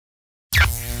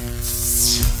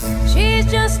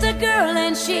just a girl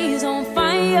and she's on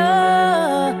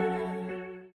fire.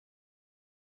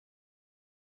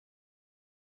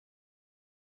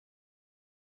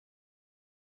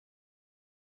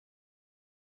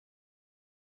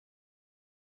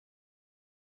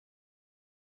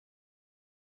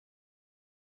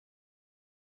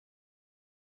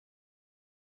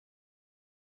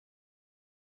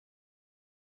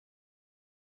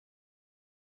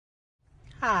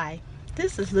 Hi,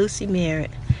 this is Lucy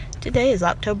Merritt. Today is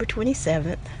October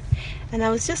 27th, and I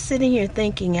was just sitting here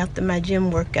thinking after my gym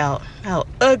workout how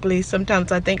ugly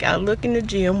sometimes I think I look in the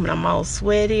gym when I'm all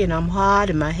sweaty and I'm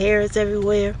hot and my hair is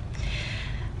everywhere.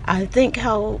 I think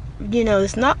how,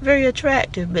 it's not very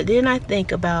attractive, but then I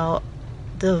think about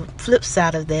the flip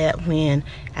side of that when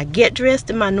I get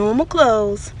dressed in my normal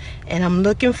clothes and I'm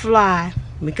looking fly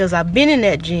because I've been in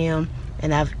that gym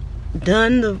and I've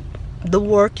done the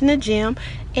work in the gym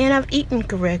and I've eaten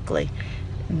correctly.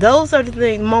 Those are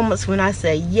the moments when I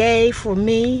say yay for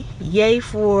me, yay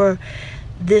for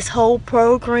this whole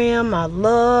program. I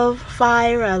love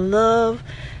Fire, I love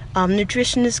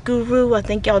Nutritionist Guru. I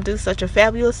think y'all do such a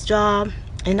fabulous job,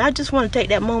 and I just want to take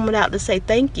that moment out to say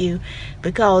thank you,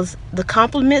 because the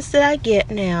compliments that I get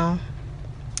now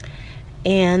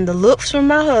and the looks from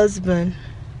my husband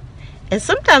and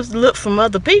sometimes the look from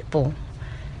other people,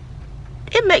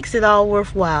 it makes it all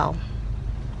worthwhile.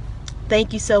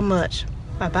 Thank you so much.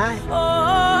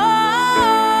 Bye-bye.